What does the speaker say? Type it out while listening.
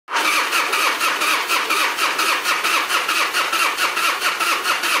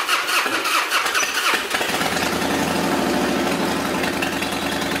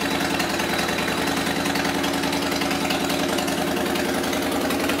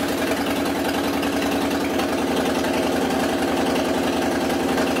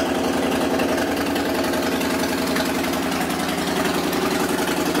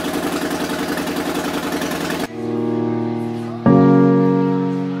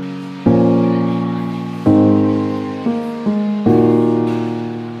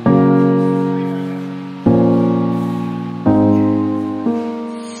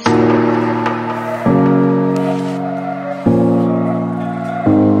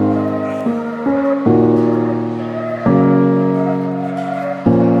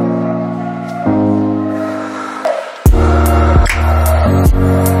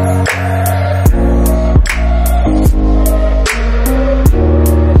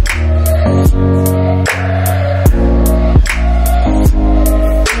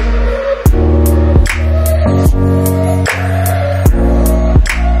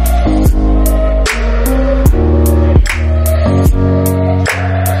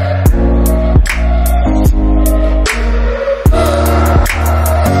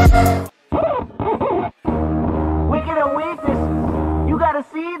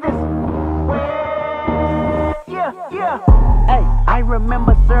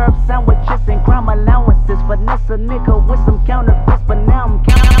remember syrup sandwiches and crime allowances. Finesse a nigga with some counterfeits, but now I'm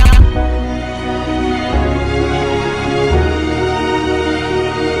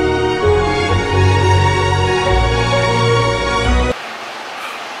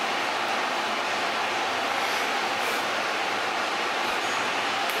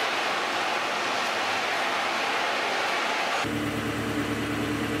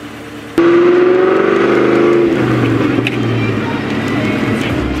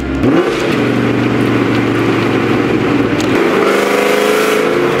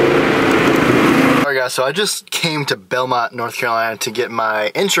So I just came to Belmont, North Carolina to get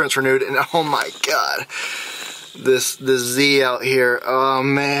my insurance renewed, and oh my god, this Z out here, oh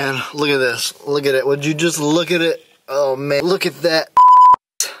man, look at this, look at it, would you just look at it, oh man, look at that,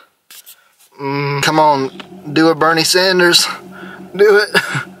 come on, do it Bernie Sanders, do it,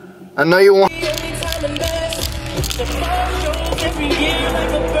 I know you want. So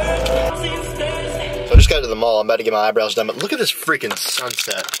I just got to the mall, I'm about to get my eyebrows done, but look at this freaking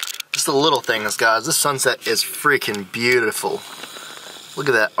sunset. Just the little things, guys. This sunset is freaking beautiful. Look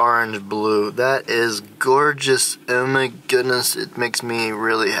at that orange blue. That is gorgeous. Oh my goodness, it makes me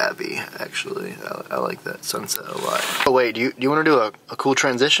really happy, actually. I like that sunset a lot. Oh wait, do you want to do a cool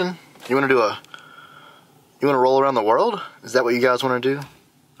transition? You want to roll around the world? Is that what you guys want to do?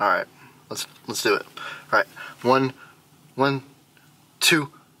 Alright, let's do it. Alright, 1,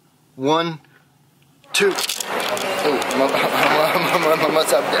 2, 1, 2. Oh, I'm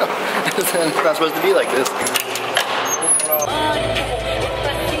upside down. It's not supposed to be like this.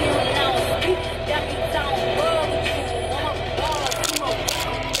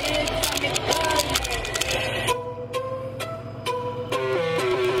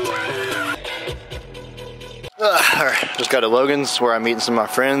 Alright, just got to Logan's where I'm meeting some of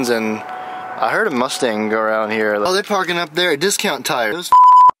my friends, and I heard a Mustang go around here. Oh, they're parking up there at Discount Tire.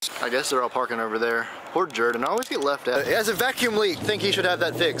 I guess they're all parking over there. Poor Jordan, I always get left out. He has a vacuum leak. Think he should have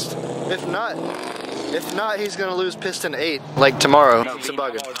that fixed. If not, he's gonna lose piston 8 like tomorrow. No,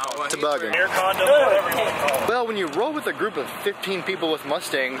 toboggan. Toboggan. Well, when you roll with a group of 15 people with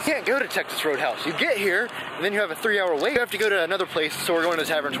Mustangs, you can't go to Texas Roadhouse. You get here, and then you have a 3-hour wait. You have to go to another place, so we're going to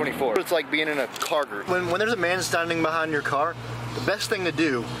Tavern 24. It's like being in a car group. When there's a man standing behind your car, the best thing to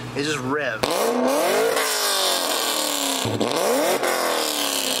do is just rev.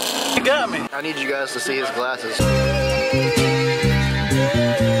 You got me. I need you guys to see his glasses. You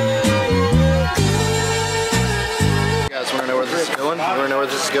guys want to know where this is going? You want to know where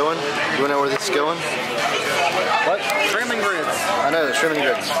this is going? You want to know where this is going? What? Trimming grids. I know, trimming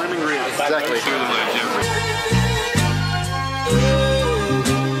grids. Trimming grids. Exactly.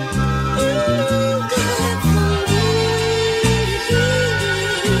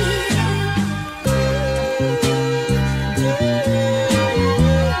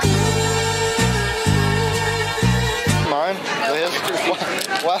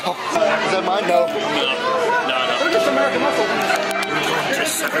 Wow. Is that mine? No. No. They're just American muscle.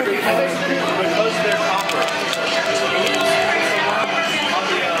 Because they're copper.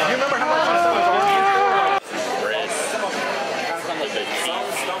 You remember how much this was on?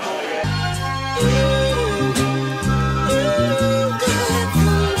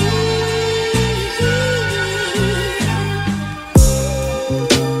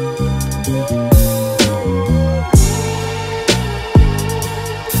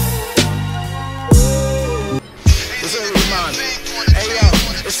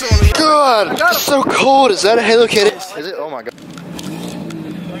 God, it's so cold. Is that a Hello Kitty? Is it? Oh my god.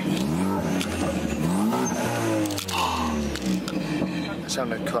 That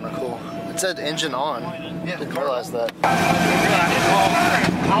sounded kind of cool. It said engine on. Yeah, didn't realize that. Few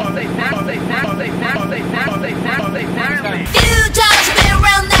times I've been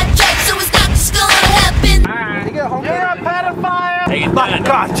around that track, so it's not just gonna happen. You're a pedophile! Take it down.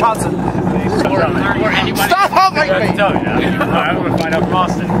 God, Johnson. Stop helping me! I'm gonna find out from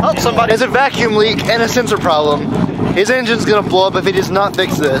Austin. Oh, somebody has a vacuum leak and a sensor problem. His engine's gonna blow up if he does not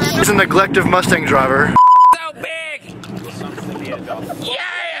fix this. It's a neglective Mustang driver. So big!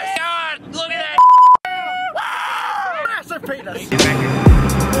 Yes! God, look at that! Massive penis!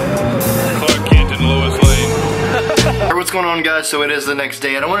 Clark Kent and Lois Lane. Alright, what's going on, guys? So it is the next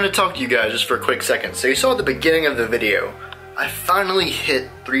day, and I wanted to talk to you guys just for a quick second. So you saw at the beginning of the video, I finally hit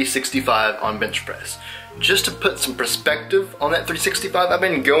 365 on bench press. Just to put some perspective on that 365, I've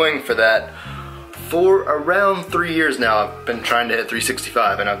been going for that for around 3 years now. I've been trying to hit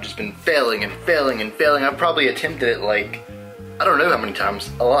 365 and I've just been failing and failing and failing. I've probably attempted it like, I don't know how many times,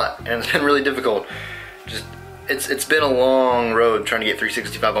 a lot, and it's been really difficult. Just, it's been a long road trying to get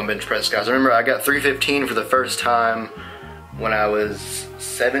 365 on bench press, guys. I remember I got 315 for the first time when I was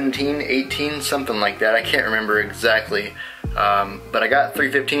 17, 18, something like that. I can't remember exactly. But I got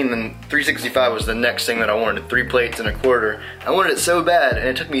 315, and 365 was the next thing that I wanted. 3 plates and a quarter. I wanted it so bad, and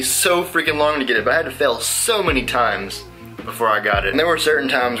it took me so freaking long to get it, but I had to fail so many times before I got it. And there were certain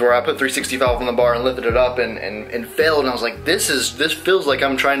times where I put 365 on the bar and lifted it up and failed, and I was like, this feels like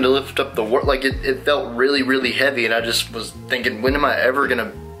I'm trying to lift up the work. Like it felt really, really heavy, and I just was thinking, when am I ever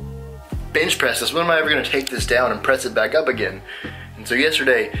gonna bench press this? When am I ever gonna take this down and press it back up again? And so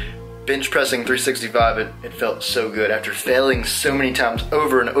yesterday, bench pressing 365, it felt so good after failing so many times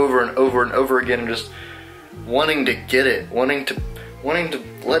over and over and over and over again, and just wanting to get it, wanting to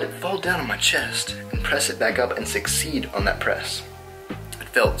let it fall down on my chest and press it back up and succeed on that press. It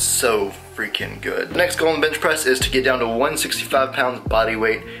felt so freaking good. The next goal in bench press is to get down to 165 pounds body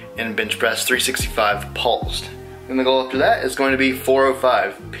weight in bench press, 365 pulsed. And the goal after that is going to be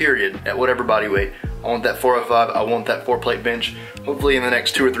 405, period, at whatever body weight. I want that 405, I want that 4-plate bench. Hopefully in the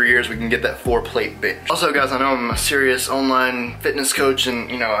next 2 or 3 years we can get that 4-plate bench. Also guys, I know I'm a serious online fitness coach, and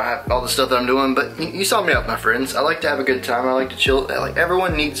you know, I have all the stuff that I'm doing, but you saw me out with my friends. I like to have a good time, I like to chill. Like,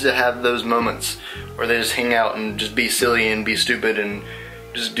 everyone needs to have those moments where they just hang out and just be silly and be stupid and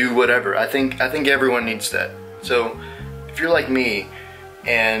just do whatever. I think everyone needs that. So if you're like me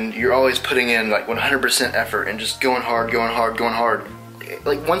and you're always putting in like 100% effort and just going hard,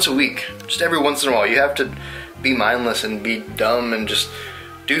 like once a week, just every once in a while, you have to be mindless and be dumb and just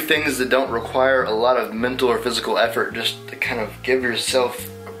do things that don't require a lot of mental or physical effort, just to kind of give yourself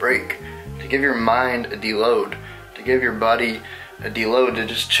a break, to give your mind a deload, to give your body a deload, to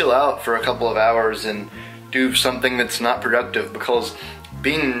just chill out for a couple of hours and do something that's not productive, because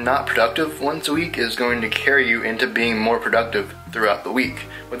being not productive once a week is going to carry you into being more productive throughout the week.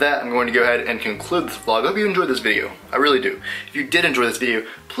 With that, I'm going to go ahead and conclude this vlog. I hope you enjoyed this video. I really do. If you did enjoy this video,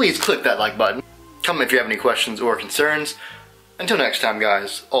 please click that like button. Comment if you have any questions or concerns. Until next time,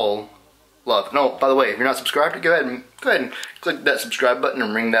 guys, all love. And oh, by the way, if you're not subscribed, go ahead and click that subscribe button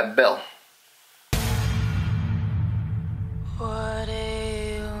and ring that bell.